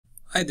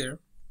Hi there,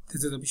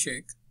 this is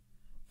Abhishek,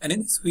 and in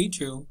this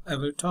video I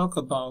will talk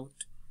about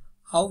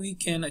how we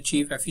can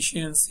achieve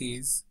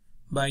efficiencies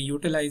by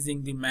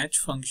utilizing the match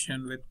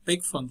function with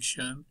pick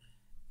function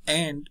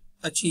and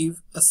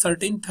achieve a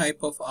certain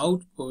type of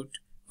output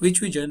which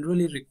we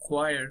generally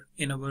require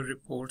in our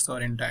reports or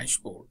in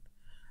dashboard.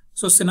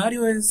 So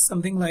scenario is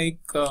something like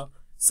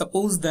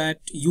suppose that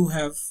you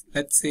have,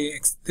 let's say,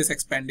 this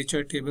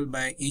expenditure table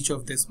by each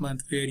of this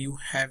month where you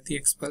have the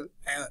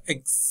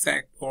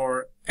exact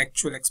or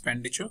actual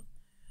expenditure,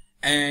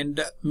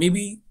 and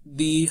maybe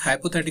the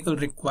hypothetical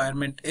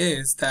requirement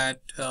is that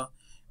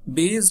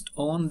based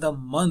on the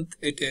month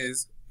it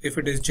is, if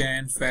it is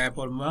Jan, Feb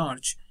or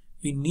March,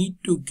 we need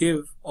to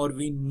give or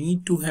we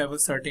need to have a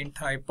certain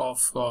type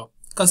of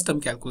custom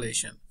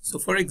calculation. So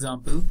for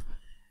example,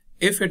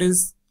 if it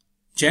is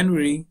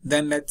January,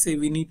 then let's say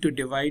we need to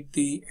divide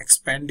the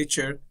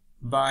expenditure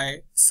by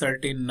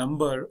certain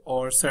number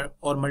or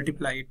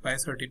multiply it by a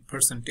certain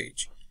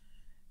percentage.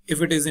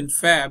 If it is in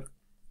Feb,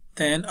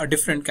 then a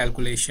different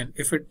calculation.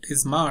 If it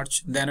is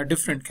March, then a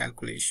different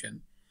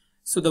calculation.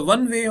 So the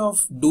one way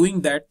of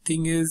doing that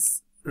thing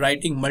is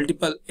writing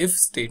multiple if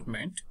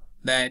statement,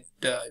 that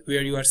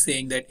where you are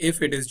saying that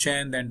if it is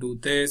Jan, then do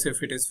this,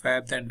 if it is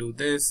Feb, then do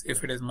this,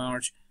 if it is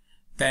March,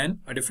 then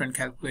a different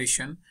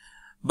calculation.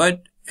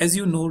 But as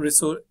you know,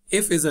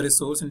 if is a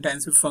resource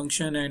intensive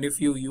function, and if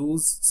you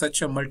use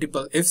such a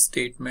multiple if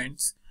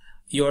statements,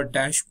 your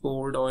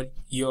dashboard or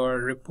your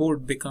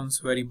report becomes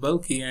very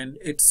bulky and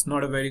it's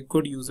not a very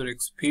good user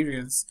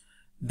experience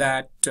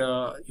that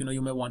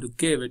you may want to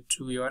give it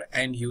to your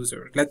end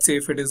user. Let's say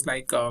if it is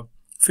like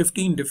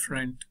 15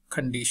 different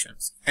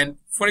conditions, and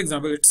for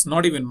example it's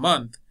not even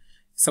month.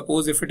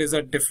 Suppose if it is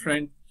a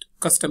different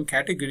custom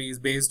categories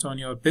based on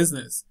your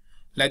business,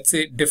 let's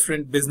say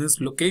different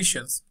business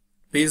locations.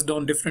 Based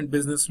on different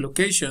business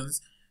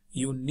locations,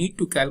 you need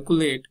to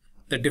calculate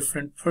the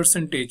different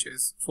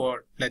percentages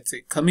for, let's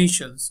say,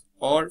 commissions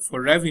or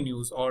for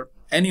revenues or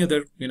any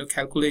other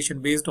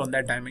calculation based on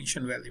that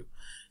dimension value.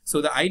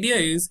 So the idea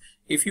is,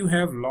 if you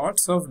have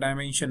lots of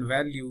dimension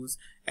values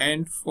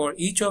and for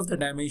each of the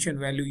dimension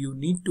value you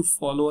need to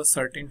follow a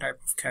certain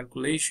type of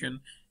calculation,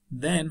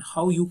 then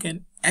how you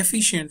can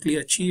efficiently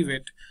achieve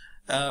it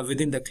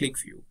within the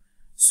QlikView.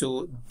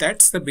 So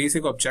that's the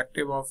basic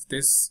objective of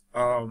this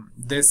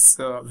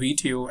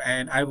video,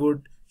 and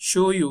I'll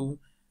show you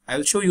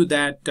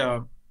that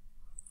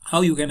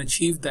how you can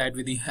achieve that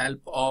with the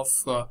help of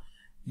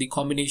the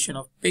combination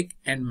of pick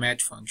and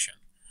match function.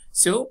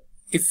 So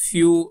if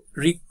you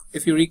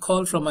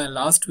recall from my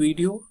last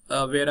video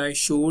where I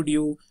showed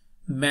you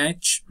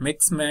match,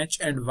 mix match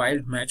and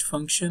wild match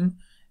function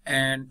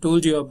and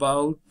told you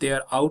about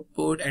their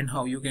output and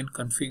how you can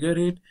configure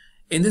it,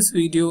 in this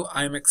video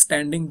I am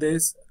extending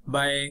this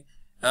by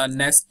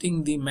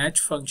nesting the match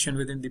function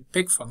within the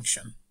pick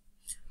function.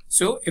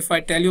 So if I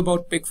tell you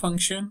about pick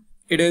function,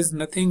 it is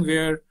nothing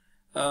where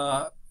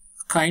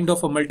kind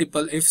of a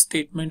multiple if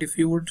statement, if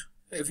you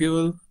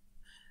will,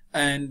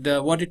 and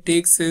what it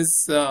takes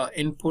is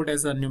input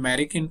as a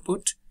numeric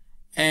input,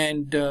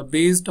 and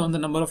based on the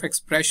number of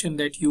expression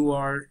that you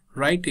are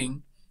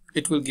writing,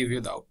 it will give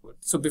you the output.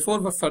 So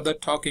before further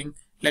talking,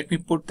 let me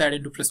put that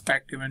into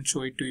perspective and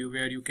show it to you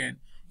where you can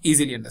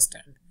easily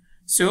understand.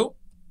 So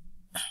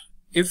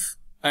if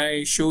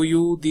I show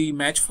you the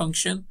match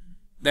function,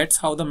 that's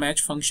how the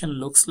match function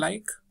looks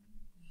like.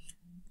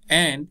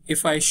 And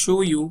if I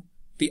show you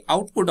the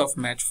output of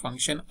match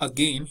function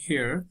again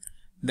here,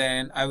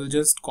 then I will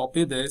just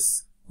copy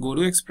this, go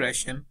to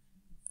expression,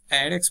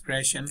 add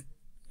expression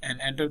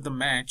and enter the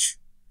match,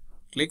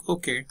 click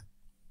OK,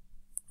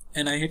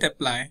 and I hit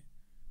apply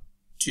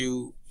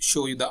to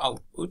show you the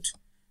output.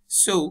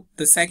 So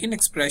the second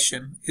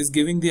expression is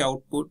giving the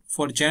output.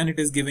 For Jan it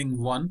is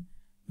giving 1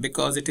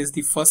 because it is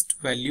the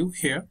first value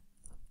here.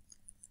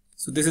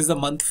 So this is the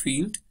month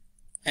field,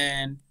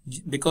 and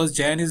because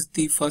Jan is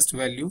the first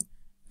value,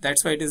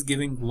 that's why it is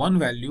giving 1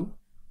 value.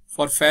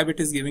 For Feb it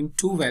is giving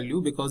 2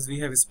 value because we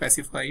have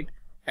specified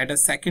at a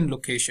second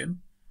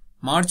location.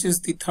 March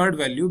is the third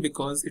value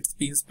because it's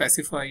been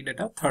specified at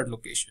a third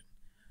location.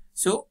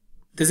 So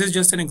this is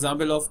just an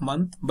example of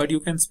month, but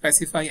you can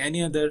specify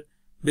any other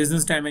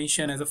business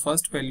dimension as a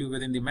first value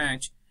within the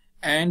match,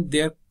 and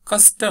their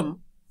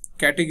custom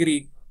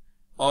category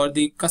or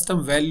the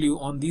custom value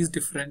on these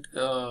different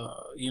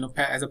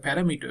as a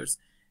parameters,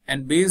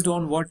 and based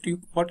on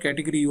what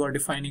category you are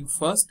defining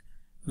first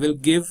will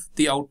give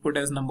the output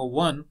as number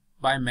 1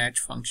 by match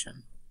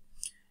function.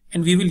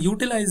 And we will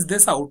utilize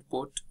this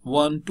output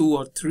 1, 2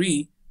 or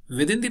 3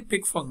 within the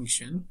pick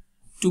function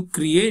to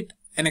create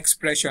an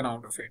expression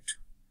out of it.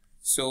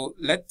 So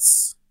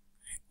let's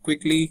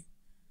quickly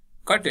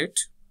cut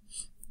it,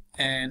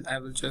 and I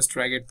will just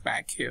drag it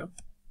back here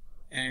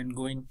and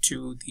go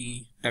into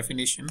the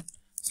definition.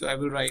 So I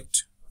will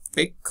write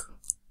pick,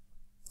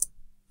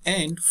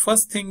 and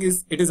first thing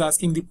is it is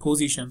asking the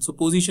position. So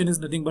position is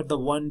nothing but the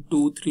 1,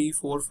 2, 3,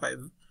 4, 5.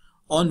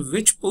 On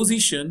which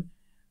position,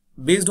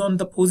 based on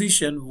the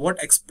position,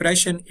 what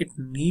expression it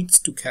needs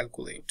to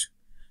calculate.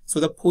 So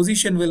the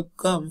position will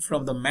come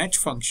from the match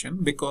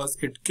function because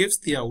it gives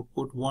the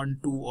output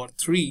 1, 2 or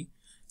 3.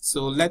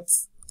 So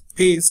let's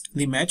paste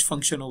the match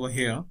function over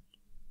here.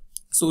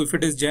 So if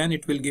it is Jan,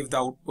 it will give the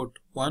output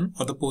 1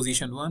 or the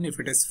position 1.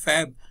 If it is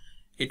Feb,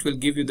 it will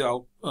give you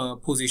the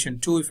position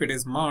 2. If it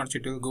is March,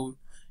 it will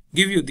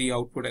give you the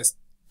output as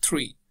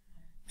 3.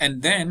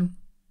 And then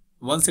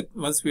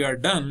once we are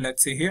done,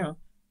 let's say here,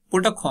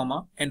 put a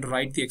comma and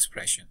write the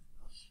expression.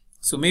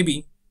 So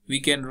maybe we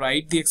can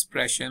write the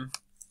expression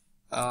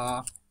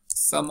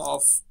sum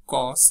of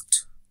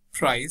cost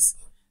price.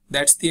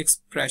 That's the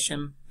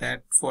expression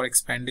that for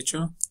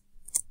expenditure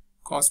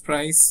cost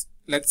price.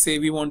 Let's say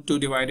we want to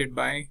divide it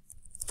by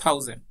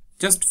 1000,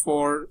 just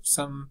for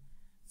some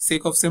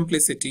sake of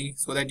simplicity,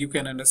 so that you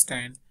can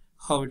understand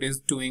how it is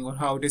doing or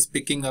how it is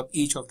picking up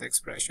each of the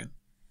expression.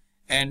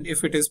 And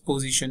if it is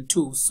position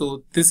 2,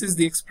 so this is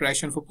the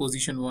expression for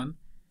position 1.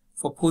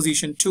 For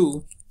position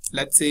 2,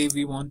 let's say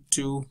we want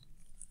to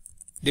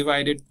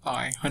divide it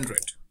by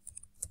 100.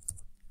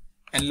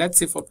 And let's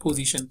say for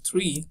position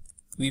 3,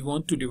 we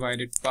want to divide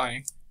it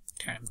by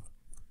 10.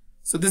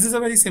 So this is a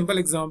very simple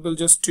example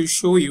just to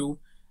show you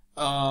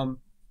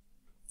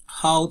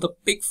how the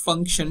pick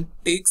function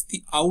takes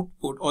the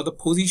output or the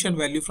position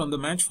value from the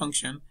match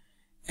function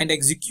and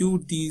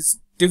execute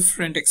these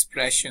different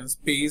expressions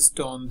based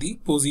on the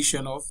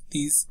position of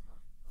these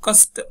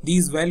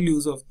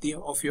values of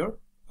your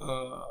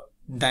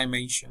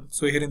dimension.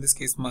 So here in this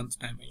case, month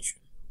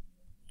dimension.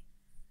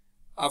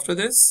 After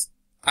this,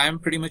 I am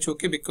pretty much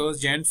okay because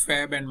Jan,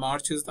 Feb and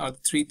March are the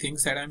 3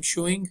 things that I'm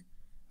showing.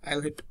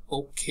 I'll hit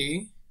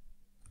OK,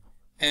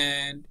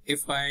 and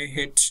if I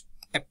hit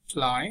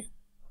apply,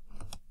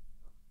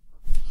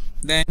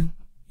 then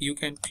you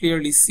can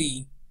clearly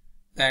see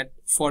that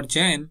for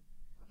Jan,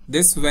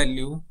 this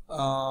value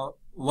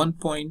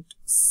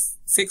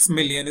 1.6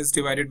 million is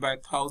divided by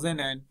 1000,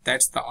 and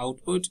that's the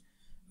output.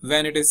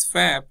 When it is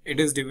Feb,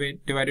 it is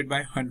divided by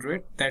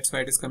 100, that's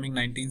why it is coming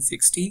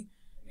 1960.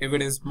 If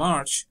it is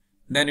March,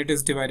 then it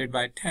is divided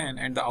by 10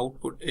 and the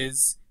output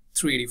is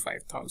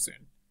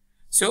 385,000.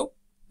 So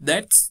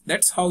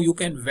that's how you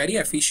can very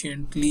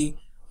efficiently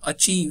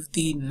achieve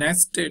the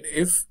nested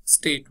if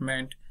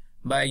statement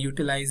by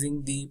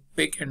utilizing the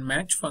pick and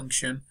match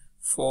function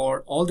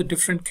for all the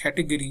different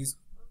categories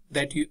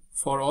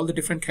for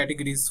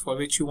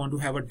which you want to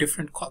have a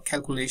different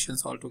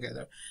calculations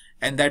altogether,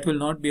 and that will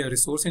not be a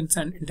resource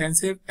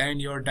intensive,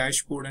 and your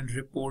dashboard and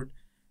report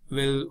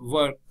will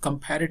work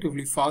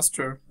comparatively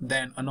faster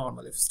than a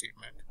normal if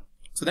statement.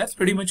 So that's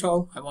pretty much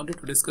all I wanted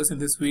to discuss in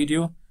this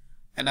video,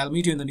 and I'll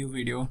meet you in the new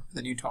video,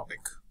 the new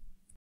topic.